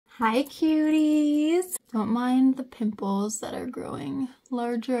Hi cuties! Don't mind the pimples that are growing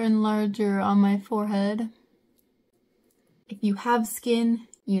larger and larger on my forehead. If you have skin,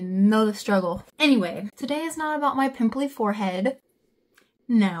 you know the struggle. Anyway, today is not about my pimply forehead.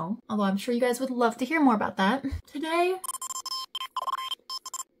 No, although I'm sure you guys would love to hear more about that. Today,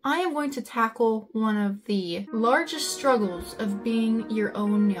 I am going to tackle one of the largest struggles of being your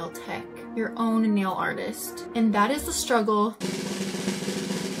own nail tech, your own nail artist, and that is the struggle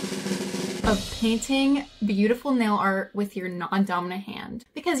of painting beautiful nail art with your non-dominant hand.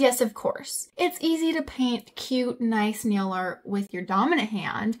 Because yes, of course, it's easy to paint cute, nice nail art with your dominant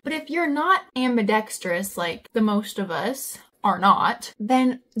hand, but if you're not ambidextrous like the most of us are not,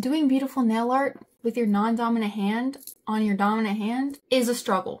 then doing beautiful nail art with your non-dominant hand on your dominant hand is a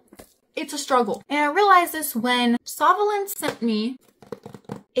struggle. It's a struggle. And I realized this when Savalin sent me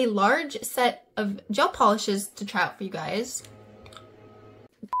a large set of gel polishes to try out for you guys,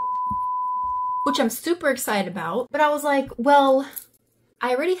 which I'm super excited about. But I was like, well,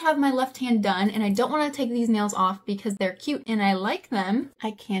 I already have my left hand done and I don't want to take these nails off because they're cute and I like them. I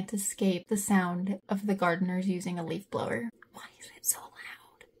can't escape the sound of the gardeners using a leaf blower. Why is it so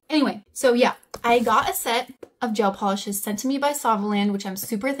loud? Anyway, so yeah, I got a set of gel polishes sent to me by Savalin, which I'm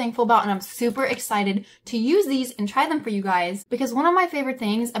super thankful about, and I'm super excited to use these and try them for you guys, because one of my favorite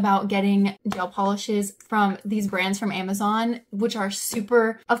things about getting gel polishes from these brands from Amazon, which are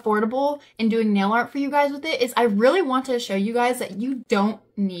super affordable, and doing nail art for you guys with it, is I really want to show you guys that you don't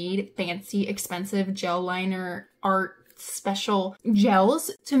need fancy, expensive gel liner art special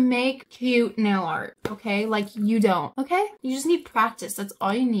gels to make cute nail art, okay? Like, you don't, okay? You just need practice. That's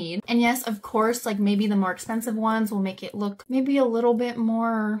all you need. And yes, of course, like maybe the more expensive ones will make it look maybe a little bit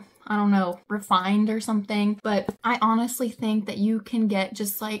more, I don't know, refined or something. But I honestly think that you can get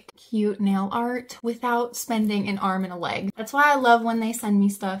just like cute nail art without spending an arm and a leg. That's why I love when they send me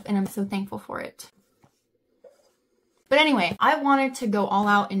stuff, and I'm so thankful for it. But anyway, I wanted to go all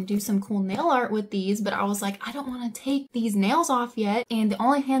out and do some cool nail art with these, but I was like, I don't want to take these nails off yet, and the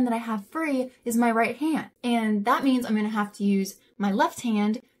only hand that I have free is my right hand. And that means I'm going to have to use my left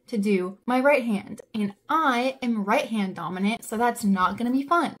hand to do my right hand. And I am right hand dominant, so that's not going to be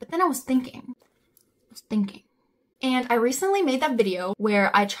fun. But then I was thinking. And I recently made that video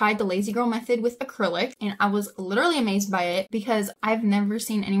where I tried the Lazy Girl method with acrylic, and I was literally amazed by it because I've never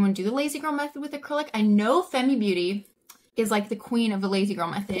seen anyone do the Lazy Girl method with acrylic. I know Femi Beauty is like the queen of the Lazy Girl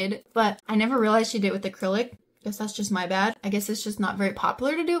method, but I never realized she did it with acrylic. Guess that's just my bad. I guess it's just not very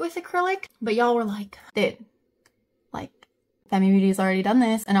popular to do it with acrylic, but y'all were like, Femi Beauty's already done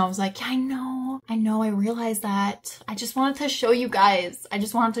this. And I was like, yeah, I know, I realized that. I just wanted to show you guys.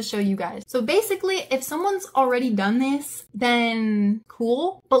 So basically, if someone's already done this, then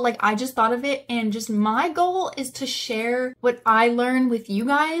cool. But like, I just thought of it, and just my goal is to share what I learned with you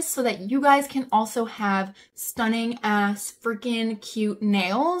guys so that you guys can also have stunning ass freaking cute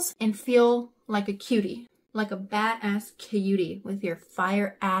nails and feel like a cutie. Like a badass cutie with your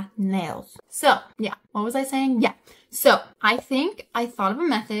fire ass nails. So yeah, what was I saying? Yeah. So I think I thought of a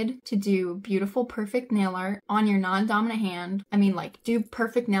method to do beautiful, perfect nail art on your non-dominant hand. I mean, like, do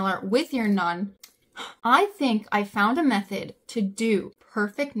perfect nail art with your I think I found a method to do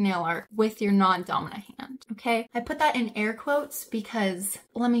perfect nail art with your non-dominant hand, okay? I put that in air quotes because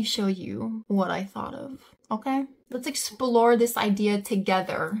let me show you what I thought of, okay? Let's explore this idea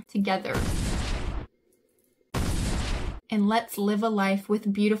together. And let's live a life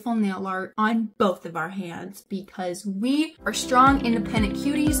with beautiful nail art on both of our hands, because we are strong, independent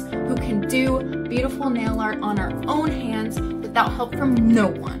cuties who can do beautiful nail art on our own hands without help from no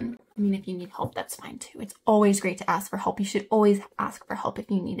one. I mean, if you need help, that's fine too. It's always great to ask for help. You should always ask for help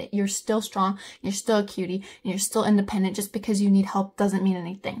if you need it. You're still strong, you're still a cutie, and you're still independent. Just because you need help doesn't mean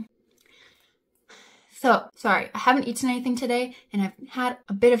anything. So, sorry, I haven't eaten anything today, and I've had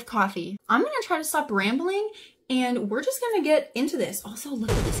a bit of coffee. I'm gonna try to stop rambling, and we're just gonna get into this. Also,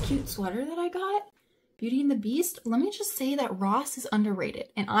 look at this cute sweater that I got. Beauty and the Beast. Let me just say that Ross is underrated.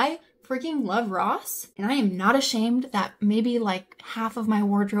 And I freaking love Ross. And I am not ashamed that maybe like half of my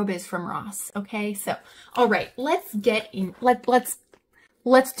wardrobe is from Ross. Okay, so, all right, let's get in.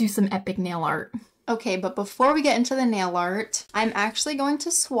 Let's do some epic nail art. Okay, but before we get into the nail art, I'm actually going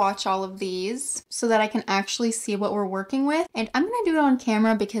to swatch all of these so that I can actually see what we're working with. And I'm going to do it on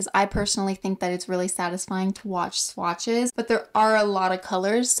camera because I personally think that it's really satisfying to watch swatches, but there are a lot of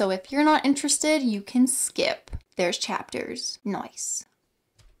colors, so if you're not interested, you can skip. There's chapters. Nice.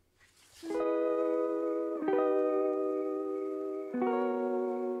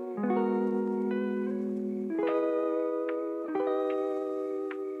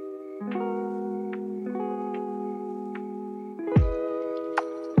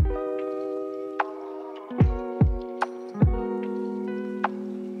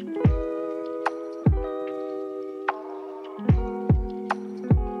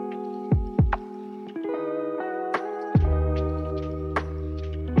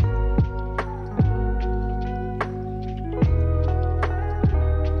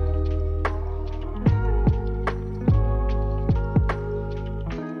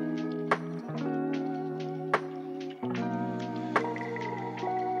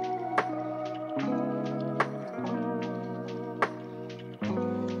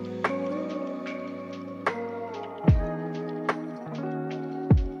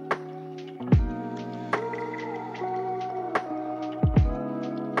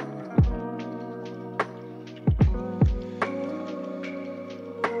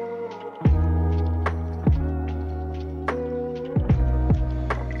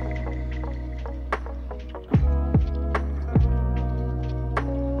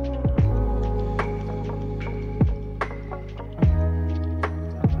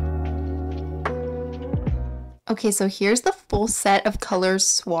 Okay, so here's the full set of colors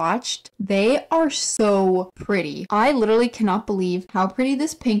swatched. They are so pretty. I literally cannot believe how pretty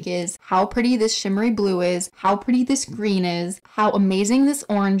this pink is, how pretty this shimmery blue is, how pretty this green is, how amazing this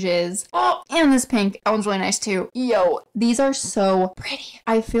orange is. Oh, and this pink. That one's really nice too. Yo, these are so pretty.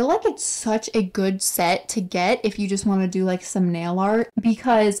 I feel like it's such a good set to get if you just want to do like some nail art,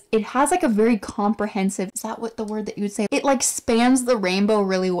 because it has like a very comprehensive, is that what the word that you would say? It like spans the rainbow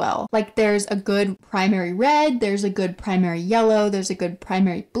really well. Like there's a good primary red, there's a good primary yellow, there's a good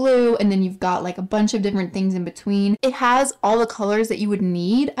primary blue, and then you've got like a bunch of different things in between. It has all the colors that you would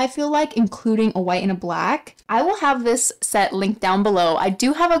need, I feel like, including a white and a black. I will have this set linked down below. I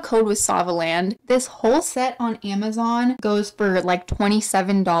do have a code with Savaland. This whole set on Amazon goes for like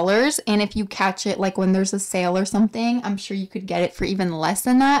 $27, and if you catch it like when there's a sale or something, I'm sure you could get it for even less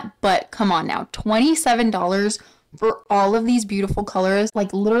than that. But come on now, $27 for all of these beautiful colors,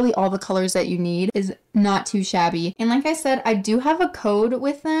 like literally all the colors that you need, is not too shabby. And like I said, I do have a code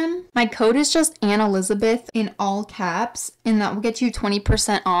with them. My code is just Anne Elizabeth in all caps, and that will get you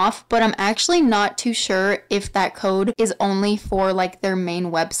 20% off. But I'm actually not too sure if that code is only for like their main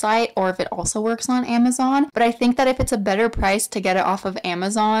website or if it also works on Amazon. But I think that if it's a better price to get it off of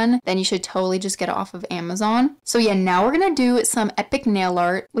Amazon, then you should totally just get it off of Amazon. So yeah, now we're gonna do some epic nail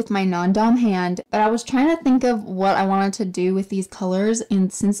art with my non-dom hand. But I was trying to think of what I wanted to do with these colors,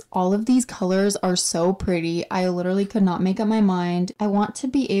 and since all of these colors are so pretty, I literally could not make up my mind. I want to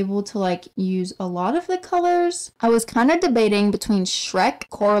be able to like use a lot of the colors. I was kind of debating between Shrek,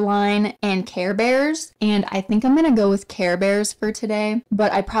 Coraline, and Care Bears, and I think I'm gonna go with Care Bears for today,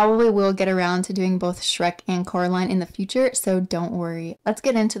 but I probably will get around to doing both Shrek and Coraline in the future, so don't worry. Let's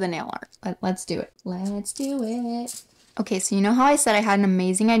get into the nail art. Let's do it. Let's do it. Okay, so you know how I said I had an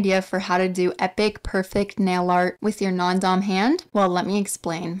amazing idea for how to do epic, perfect nail art with your non-dom hand? Well, let me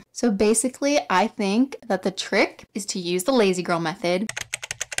explain. So basically, I think that the trick is to use the lazy girl method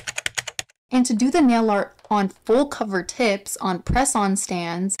and to do the nail art on full cover tips on press-on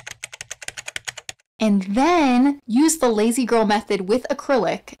stands, and then use the lazy girl method with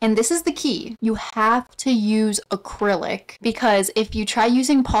acrylic. And this is the key. You have to use acrylic, because if you try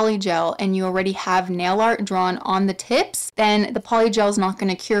using polygel and you already have nail art drawn on the tips, then the polygel is not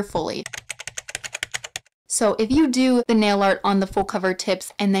going to cure fully. So if you do the nail art on the full cover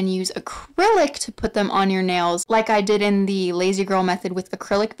tips and then use acrylic to put them on your nails, like I did in the lazy girl method with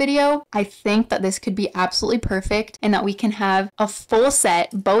acrylic video, I think that this could be absolutely perfect and that we can have a full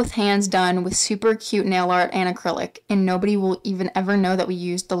set, both hands done with super cute nail art and acrylic, and nobody will even ever know that we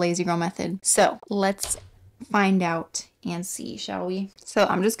used the lazy girl method. So let's find out and see, shall we? So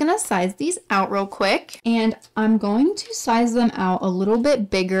I'm just gonna size these out real quick, and I'm going to size them out a little bit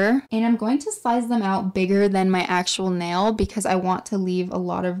bigger, and I'm going to size them out bigger than my actual nail because I want to leave a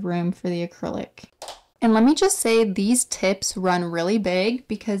lot of room for the acrylic. And let me just say, these tips run really big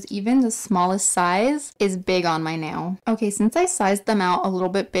because even the smallest size is big on my nail. Okay, since I sized them out a little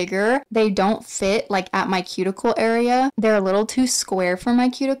bit bigger, they don't fit like at my cuticle area. They're a little too square for my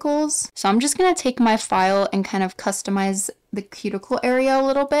cuticles. So I'm just gonna take my file and kind of customize the cuticle area a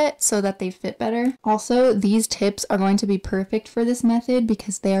little bit so that they fit better. Also, these tips are going to be perfect for this method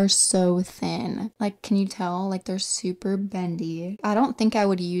because they are so thin. Like, can you tell? Like, they're super bendy. I don't think I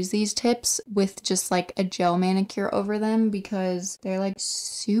would use these tips with just like a gel manicure over them because they're like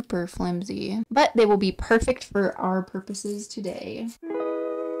super flimsy, but they will be perfect for our purposes today.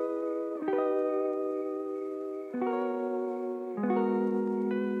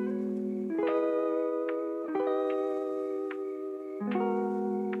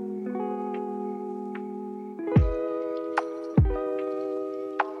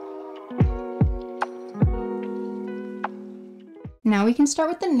 Now we can start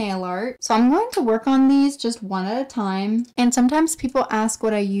with the nail art. So I'm going to work on these just one at a time. And sometimes people ask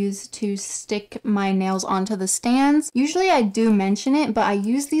what I use to stick my nails onto the stands. Usually I do mention it, but I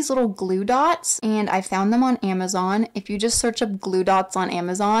use these little glue dots and I found them on Amazon. If you just search up glue dots on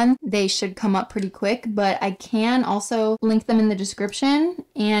Amazon, they should come up pretty quick, but I can also link them in the description.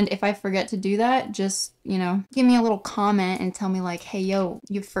 And if I forget to do that, just, you know, give me a little comment and tell me like, hey, yo,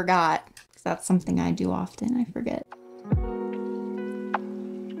 you forgot. Because that's something I do often, I forget.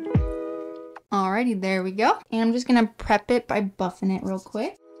 Alrighty, there we go. And I'm just gonna prep it by buffing it real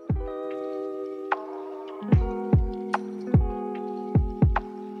quick.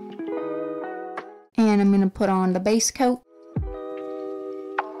 And I'm gonna put on the base coat.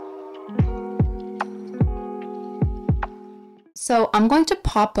 So I'm going to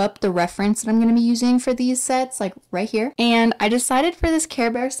pop up the reference that I'm going to be using for these sets, like right here. And I decided for this Care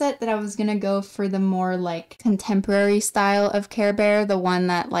Bear set that I was going to go for the more like contemporary style of Care Bear, the one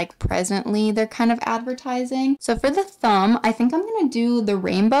that like presently they're kind of advertising. So for the thumb, I think I'm going to do the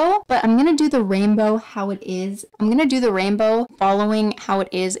rainbow, but I'm going to do the rainbow how it is. I'm going to do the rainbow following how it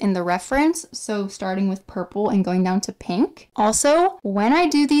is in the reference. So starting with purple and going down to pink. Also, when I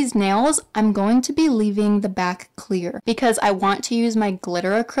do these nails, I'm going to be leaving the back clear because I want to use my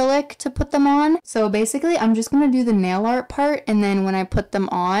glitter acrylic to put them on. So basically, I'm just going to do the nail art part, and then when I put them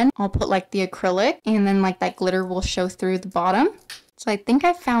on, I'll put like the acrylic, and then like that glitter will show through the bottom. So I think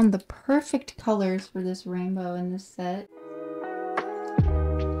I found the perfect colors for this rainbow in this set.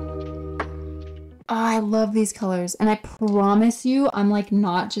 Oh, I love these colors, and I promise you I'm like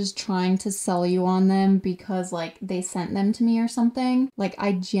not just trying to sell you on them because like they sent them to me or something. Like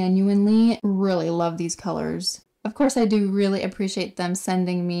I genuinely really love these colors. Of course I do really appreciate them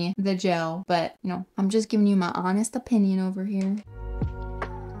sending me the gel, but you know, I'm just giving you my honest opinion over here.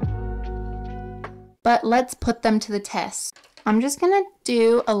 But let's put them to the test. I'm just gonna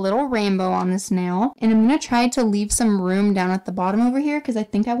do a little rainbow on this nail, and I'm gonna try to leave some room down at the bottom over here because I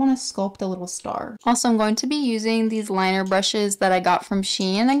think I want to sculpt a little star. Also, I'm going to be using these liner brushes that I got from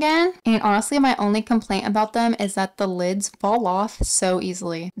Shein again, and honestly my only complaint about them is that the lids fall off so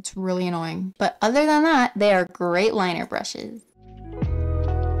easily. It's really annoying, but other than that, they are great liner brushes.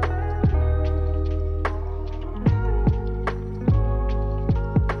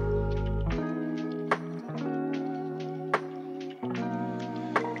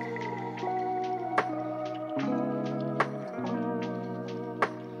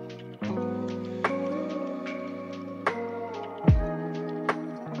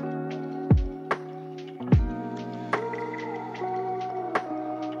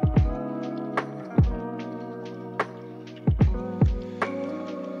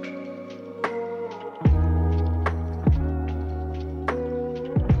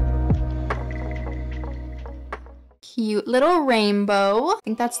 Cute little rainbow. I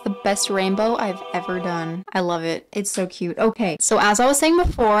think that's the best rainbow I've ever done. I love it. It's so cute. Okay, so as I was saying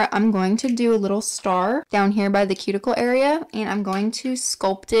before, I'm going to do a little star down here by the cuticle area, and I'm going to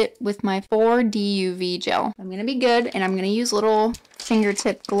sculpt it with my 4D UV gel. I'm gonna be good, and I'm gonna use little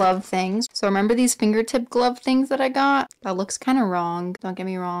fingertip glove things. So remember these fingertip glove things that I got? That looks kind of wrong. Don't get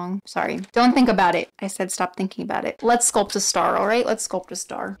me wrong. Sorry. Don't think about it. I said stop thinking about it. Let's sculpt a star, all right? Let's sculpt a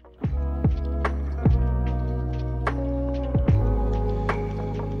star.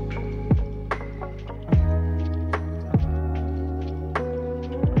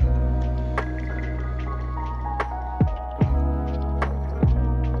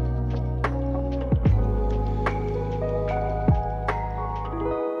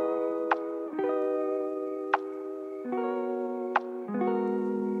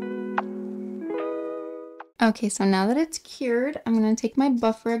 Okay, so now that it's cured, I'm going to take my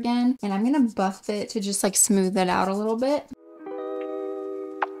buffer again, and I'm going to buff it to just like smooth it out a little bit.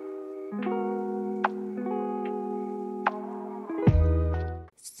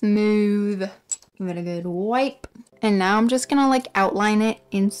 Smooth. Give it a good wipe. And now I'm just going to like outline it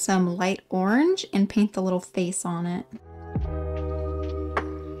in some light orange and paint the little face on it.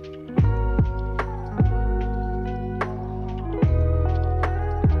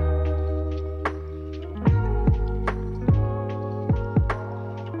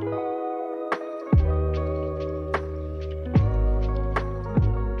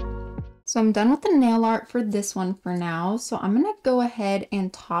 So I'm done with the nail art for this one for now. So I'm gonna go ahead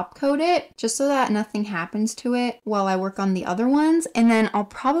and top coat it just so that nothing happens to it while I work on the other ones. And then I'll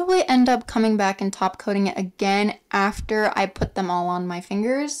probably end up coming back and top coating it again after I put them all on my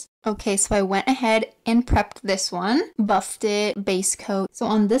fingers. Okay, so I went ahead and prepped this one, buffed it, base coat. So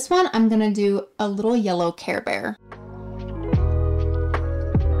on this one, I'm gonna do a little yellow Care Bear.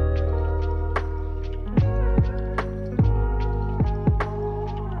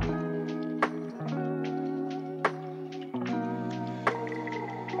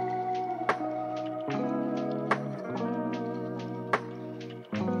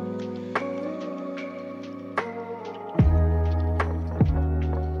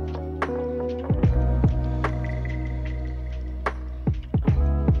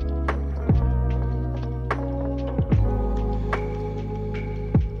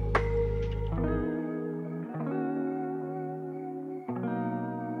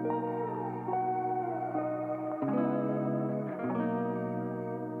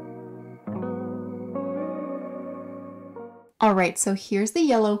 All right, so here's the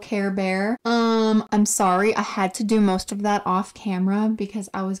yellow Care Bear. I'm sorry, I had to do most of that off camera because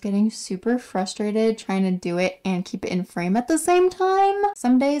I was getting super frustrated trying to do it and keep it in frame at the same time.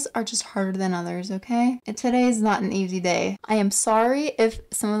 Some days are just harder than others, okay? And today is not an easy day. I am sorry if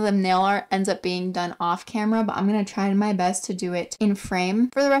some of the nail art ends up being done off camera, but I'm gonna try my best to do it in frame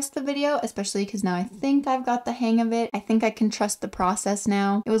for the rest of the video, especially because now I think I've got the hang of it. I think I can trust the process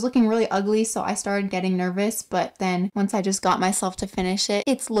now. It was looking really ugly, so I started getting nervous, but then once I just got myself to finish it,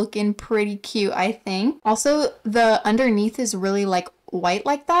 it's looking pretty cute, I think. Also, the underneath is really like white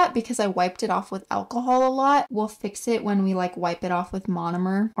like that because I wiped it off with alcohol a lot. We'll fix it when we like wipe it off with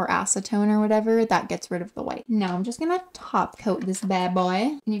monomer or acetone or whatever. That gets rid of the white. Now I'm just gonna top coat this bad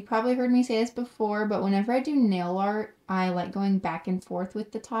boy. And you've probably heard me say this before, but whenever I do nail art, I like going back and forth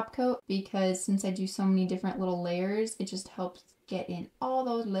with the top coat because since I do so many different little layers, it just helps get in all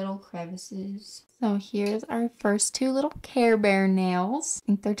those little crevices. So here's our first two little Care Bear nails. I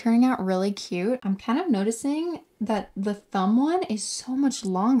think they're turning out really cute. I'm kind of noticing that the thumb one is so much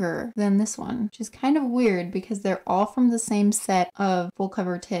longer than this one, which is kind of weird because they're all from the same set of full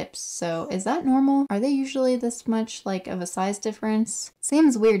cover tips. So is that normal? Are they usually this much like of a size difference?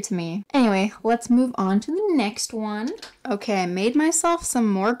 Seems weird to me. Anyway, let's move on to the next one. Okay, I made myself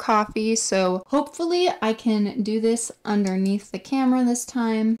some more coffee, so hopefully I can do this underneath the camera this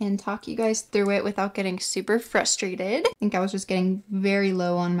time and talk you guys through it without getting super frustrated. I think I was just getting very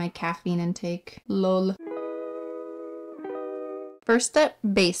low on my caffeine intake. Lol. First step,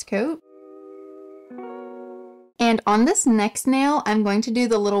 base coat. And on this next nail, I'm going to do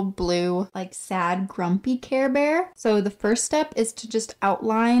the little blue, like sad, grumpy Care Bear. So the first step is to just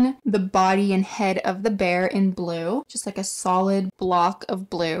outline the body and head of the bear in blue, just like a solid block of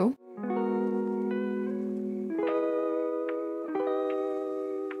blue.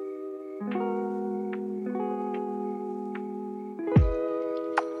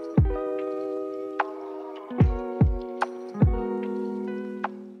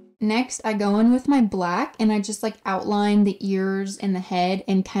 Next, I go in with my black and I just like outline the ears and the head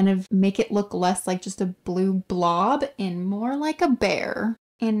and kind of make it look less like just a blue blob and more like a bear.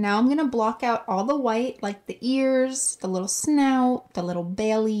 And now I'm gonna block out all the white, like the ears, the little snout, the little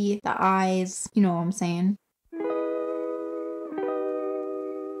belly, the eyes, you know what I'm saying.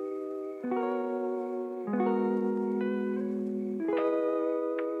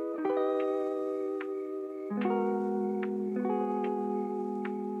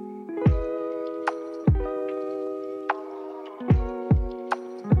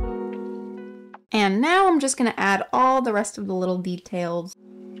 And now I'm just gonna add all the rest of the little details.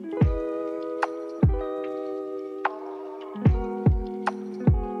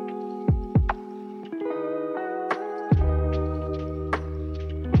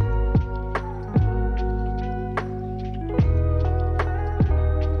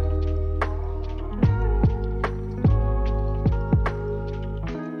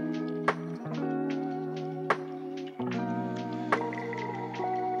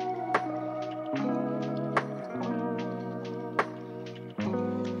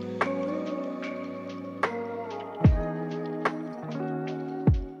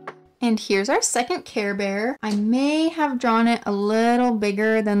 And here's our second Care Bear. I may have drawn it a little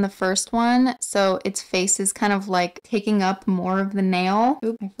bigger than the first one, so its face is kind of like taking up more of the nail.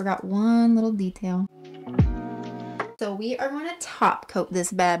 Oop, I forgot one little detail. So we are going to top coat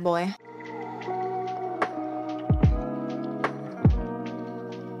this bad boy.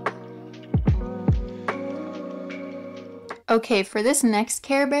 Okay, for this next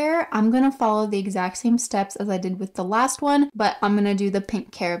Care Bear, I'm gonna follow the exact same steps as I did with the last one, but I'm gonna do the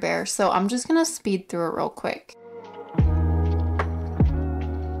pink Care Bear. So I'm just gonna speed through it real quick.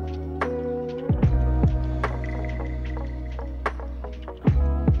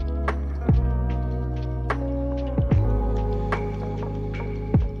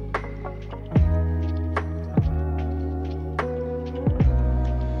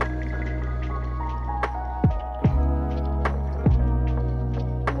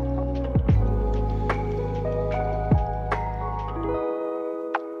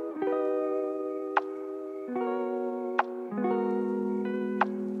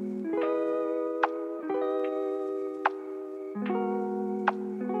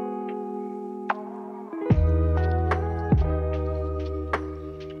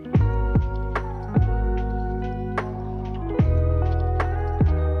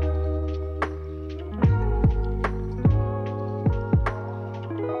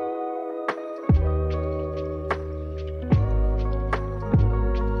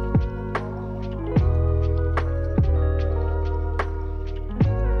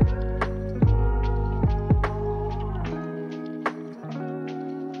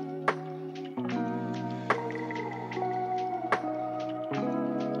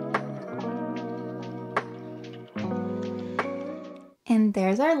 And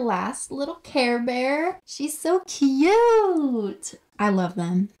there's our last little Care Bear. She's so cute. I love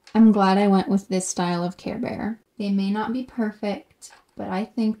them. I'm glad I went with this style of Care Bear. They may not be perfect, but I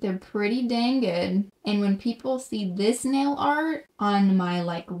think they're pretty dang good. And when people see this nail art on my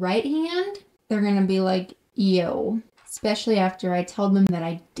like right hand, they're gonna be like, yo. Especially after I tell them that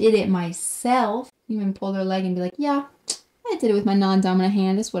I did it myself. Even pull their leg and be like, yeah, I did it with my non-dominant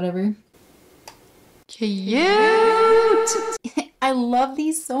hand, it's whatever. Cute! I love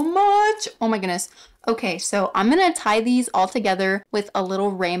these so much. Oh my goodness. Okay, so I'm gonna tie these all together with a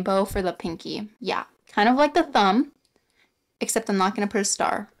little rainbow for the pinky. Yeah, kind of like the thumb, except I'm not gonna put a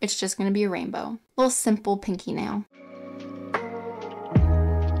star. It's just gonna be a rainbow. Little simple pinky nail.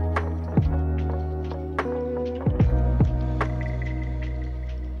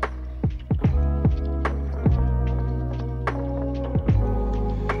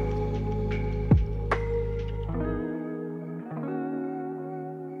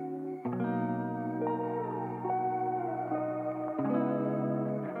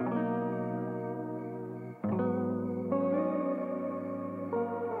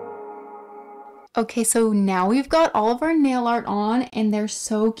 Okay, so now we've got all of our nail art on and they're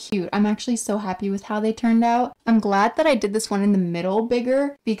so cute. I'm actually so happy with how they turned out. I'm glad that I did this one in the middle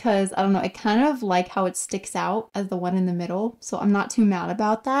bigger because I don't know, I kind of like how it sticks out as the one in the middle. So I'm not too mad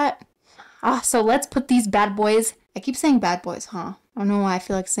about that. So let's put these bad boys, I keep saying bad boys, huh? I don't know why I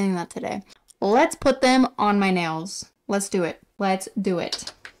feel like saying that today. Let's put them on my nails. Let's do it. Let's do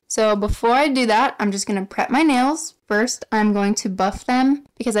it. So before I do that, I'm just gonna prep my nails. First, I'm going to buff them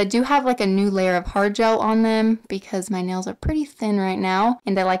because I do have like a new layer of hard gel on them because my nails are pretty thin right now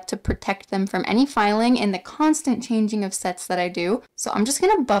and I like to protect them from any filing and the constant changing of sets that I do. So I'm just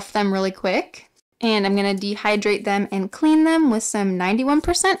gonna buff them really quick and I'm gonna dehydrate them and clean them with some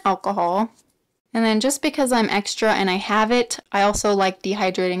 91% alcohol. And then just because I'm extra and I have it, I also like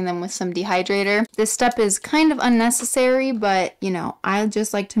dehydrating them with some dehydrator. This step is kind of unnecessary, but you know, I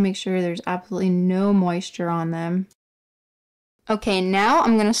just like to make sure there's absolutely no moisture on them. Okay, now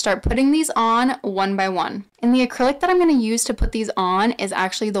I'm gonna start putting these on one by one. And the acrylic that I'm gonna use to put these on is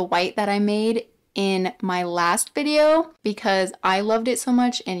actually the white that I made in my last video because I loved it so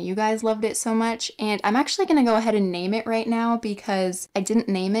much and you guys loved it so much. And I'm actually gonna go ahead and name it right now because I didn't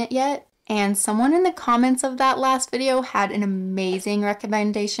name it yet. And someone in the comments of that last video had an amazing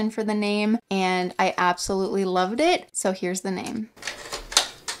recommendation for the name and I absolutely loved it. So here's the name.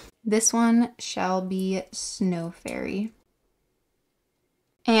 This one shall be Snow Fairy.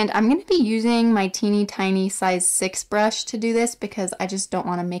 And I'm going to be using my teeny tiny size 6 brush to do this because I just don't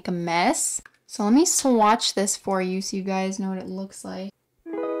want to make a mess. So let me swatch this for you so you guys know what it looks like.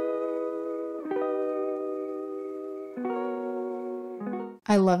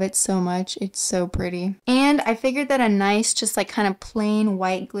 I love it so much. It's so pretty. And I figured that a nice, just like kind of plain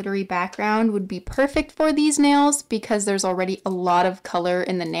white glittery background would be perfect for these nails because there's already a lot of color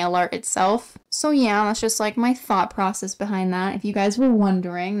in the nail art itself. So yeah, that's just like my thought process behind that. If you guys were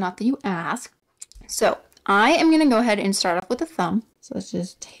wondering, not that you asked. So I am going to go ahead and start off with a thumb. So let's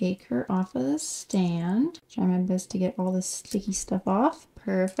just take her off of the stand. Try my best to get all the sticky stuff off.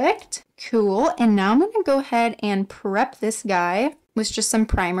 Perfect. Cool. And now I'm going to go ahead and prep this guy with just some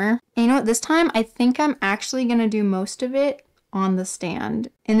primer. And you know what, this time I think I'm actually gonna do most of it on the stand.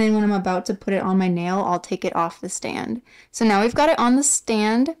 And then when I'm about to put it on my nail, I'll take it off the stand. So now we've got it on the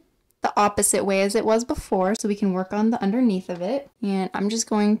stand the opposite way as it was before, so we can work on the underneath of it. And I'm just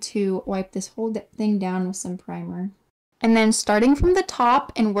going to wipe this whole thing down with some primer. And then starting from the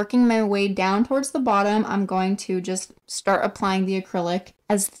top and working my way down towards the bottom, I'm going to just start applying the acrylic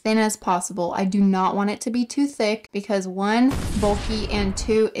as thin as possible. I do not want it to be too thick because one, bulky, and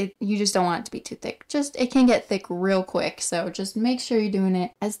two, you just don't want it to be too thick. It can get thick real quick, so just make sure you're doing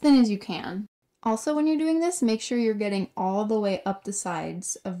it as thin as you can. Also, when you're doing this, make sure you're getting all the way up the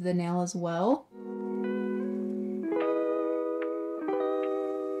sides of the nail as well.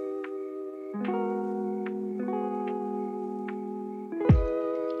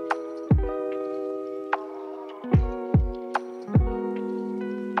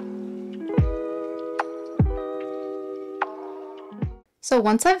 So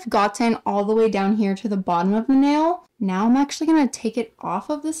once I've gotten all the way down here to the bottom of the nail, now I'm actually going to take it off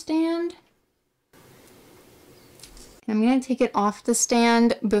of the stand. And I'm going to take it off the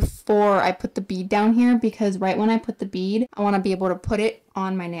stand before I put the bead down here because right when I put the bead, I want to be able to put it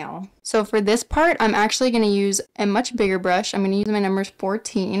on my nail. So for this part, I'm actually going to use a much bigger brush. I'm going to use my numbers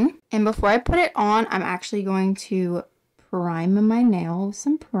 14. And before I put it on, I'm actually going to prime my nail with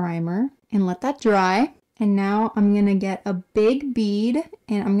some primer and let that dry. And now I'm going to get a big bead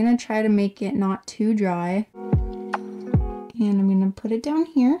and I'm going to try to make it not too dry. And I'm gonna put it down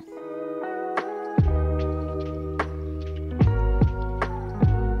here.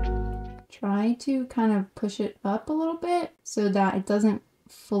 Try to kind of push it up a little bit so that it doesn't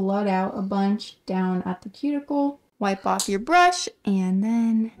flood out a bunch down at the cuticle. Wipe off your brush and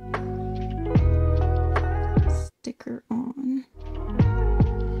then stick her on.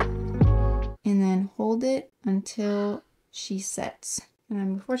 And then hold it until she sets. And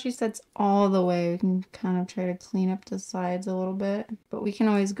then before she sets all the way, we can kind of try to clean up the sides a little bit. But we can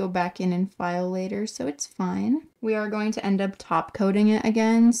always go back in and file later, so it's fine. We are going to end up top coating it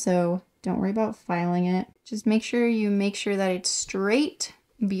again, so don't worry about filing it. Just make sure that it's straight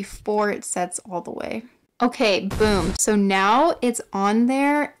before it sets all the way. Okay, boom. So now it's on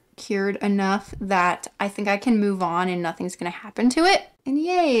there, cured enough that I think I can move on and nothing's gonna happen to it. And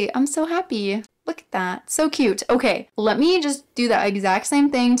yay, I'm so happy. Look at that, so cute. Okay, let me just do that exact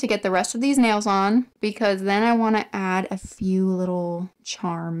same thing to get the rest of these nails on, because then I wanna add a few little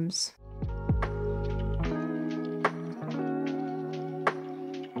charms.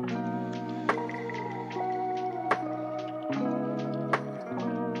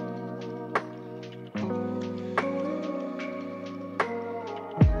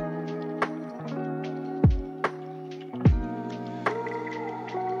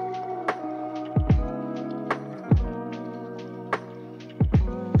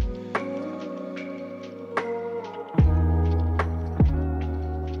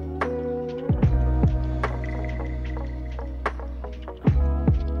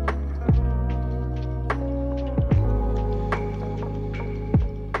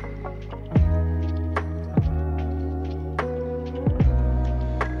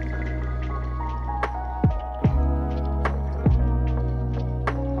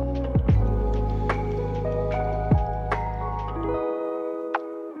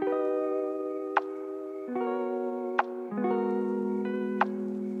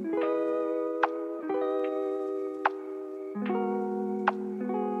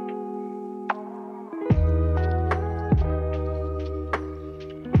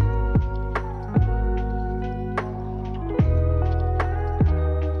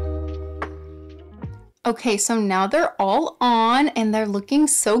 Okay, so now they're all on and they're looking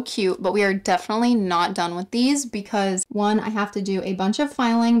so cute, but we are definitely not done with these because one, I have to do a bunch of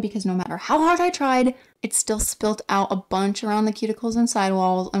filing because no matter how hard I tried, it still spilt out a bunch around the cuticles and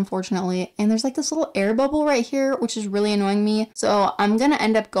sidewalls, unfortunately. And there's like this little air bubble right here, which is really annoying me. So I'm gonna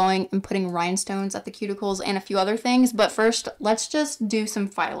end up going and putting rhinestones at the cuticles and a few other things. But first, let's just do some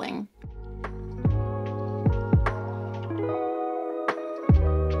filing.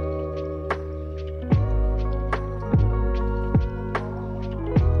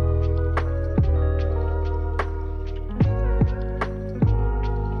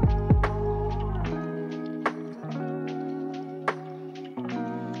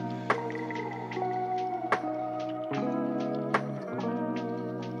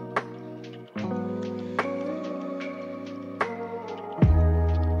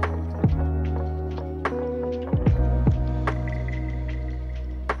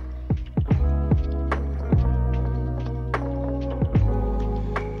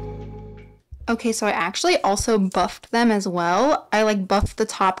 Okay, so I actually also buffed them as well. I like buffed the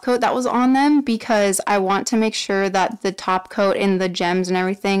top coat that was on them because I want to make sure that the top coat and the gems and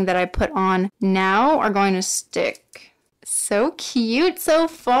everything that I put on now are going to stick. So cute so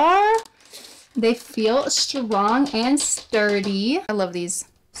far. They feel strong and sturdy. I love these.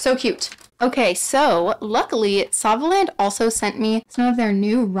 So cute. Okay, so luckily Savaland also sent me some of their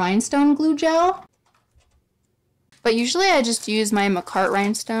new rhinestone glue gel. But usually I just use my Macart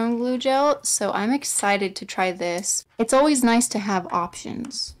rhinestone glue gel, so I'm excited to try this. It's always nice to have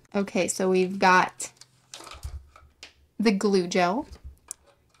options. Okay, so we've got the glue gel.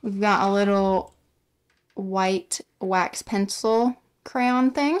 We've got a little white wax pencil crayon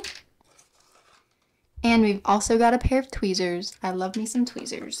thing. And we've also got a pair of tweezers. I love me some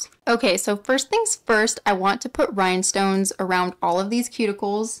tweezers. Okay, so first things first, I want to put rhinestones around all of these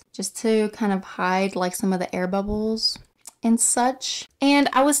cuticles just to kind of hide like some of the air bubbles and such. And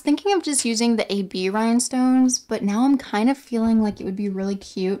I was thinking of just using the AB rhinestones, but now I'm kind of feeling like it would be really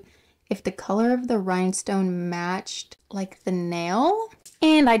cute if the color of the rhinestone matched like the nail.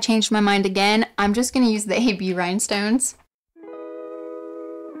 And I changed my mind again. I'm just gonna use the AB rhinestones.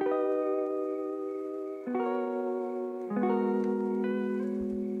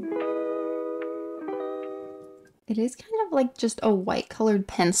 It is kind of like just a white colored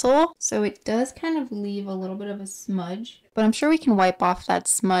pencil, so it does kind of leave a little bit of a smudge, but I'm sure we can wipe off that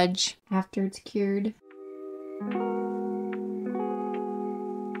smudge after it's cured.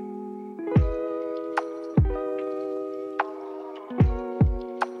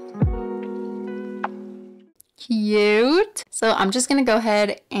 cute. So I'm just gonna go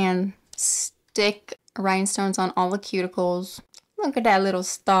ahead and stick rhinestones on all the cuticles. Look at that little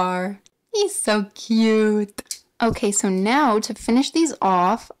star. He's so cute. Okay, so now to finish these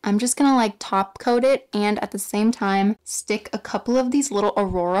off, I'm just gonna like top coat it and at the same time stick a couple of these little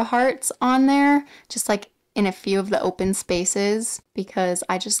aurora hearts on there, just like in a few of the open spaces, because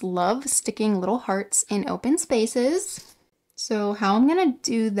I just love sticking little hearts in open spaces. So how I'm gonna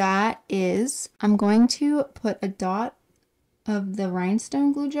do that is I'm going to put a dot of the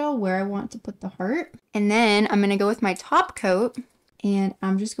rhinestone glue gel where I want to put the heart, and then I'm gonna go with my top coat and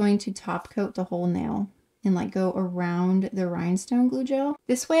I'm just going to top coat the whole nail and like go around the rhinestone glue gel.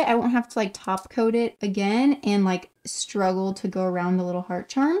 This way I won't have to like top coat it again and like struggle to go around the little heart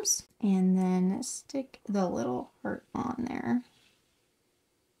charms. And then stick the little heart on there.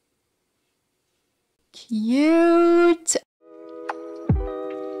 Cute!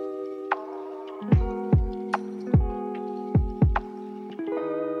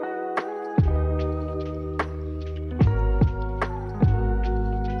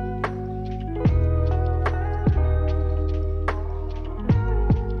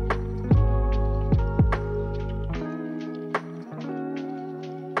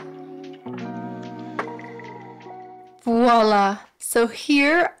 Voila! So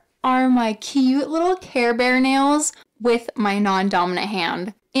here are my cute little Care Bear nails with my non-dominant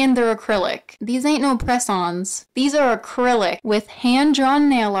hand. And they're acrylic. These ain't no press-ons. These are acrylic with hand-drawn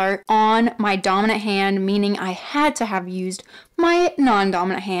nail art on my dominant hand, meaning I had to have used my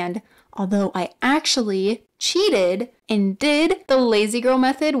non-dominant hand. Although I actually cheated and did the lazy girl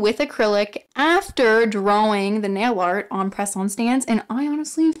method with acrylic after drawing the nail art on press-on stands, and I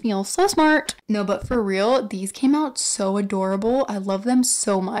honestly feel so smart. No, but for real, these came out so adorable. I love them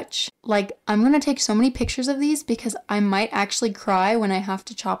so much. Like, I'm gonna take so many pictures of these because I might actually cry when I have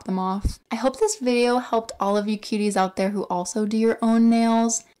to chop them off. I hope this video helped all of you cuties out there who also do your own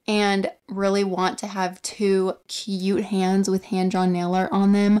nails and really want to have two cute hands with hand-drawn nail art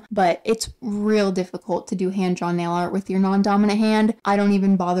on them, but it's real difficult to do hand-drawn nail art with your non-dominant hand. I don't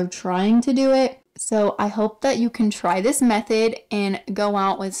even bother trying to do it. So I hope that you can try this method and go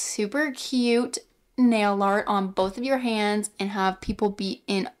out with super cute nail art on both of your hands and have people be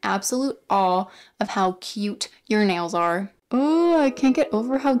in absolute awe of how cute your nails are. Oh, I can't get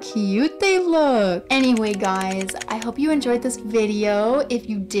over how cute they look. Anyway, guys, I hope you enjoyed this video. If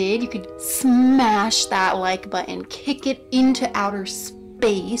you did, you could smash that like button, kick it into outer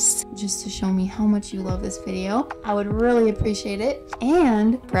space, just to show me how much you love this video. I would really appreciate it.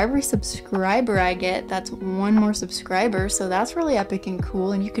 And for every subscriber I get, that's one more subscriber, so that's really epic and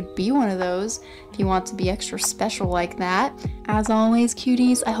cool, and you could be one of those if you want to be extra special like that. As always,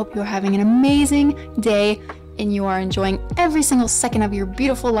 cuties, I hope you're having an amazing day and you are enjoying every single second of your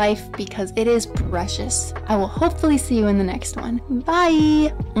beautiful life because it is precious. I will hopefully see you in the next one.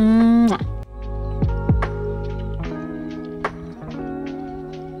 Bye! Mwah.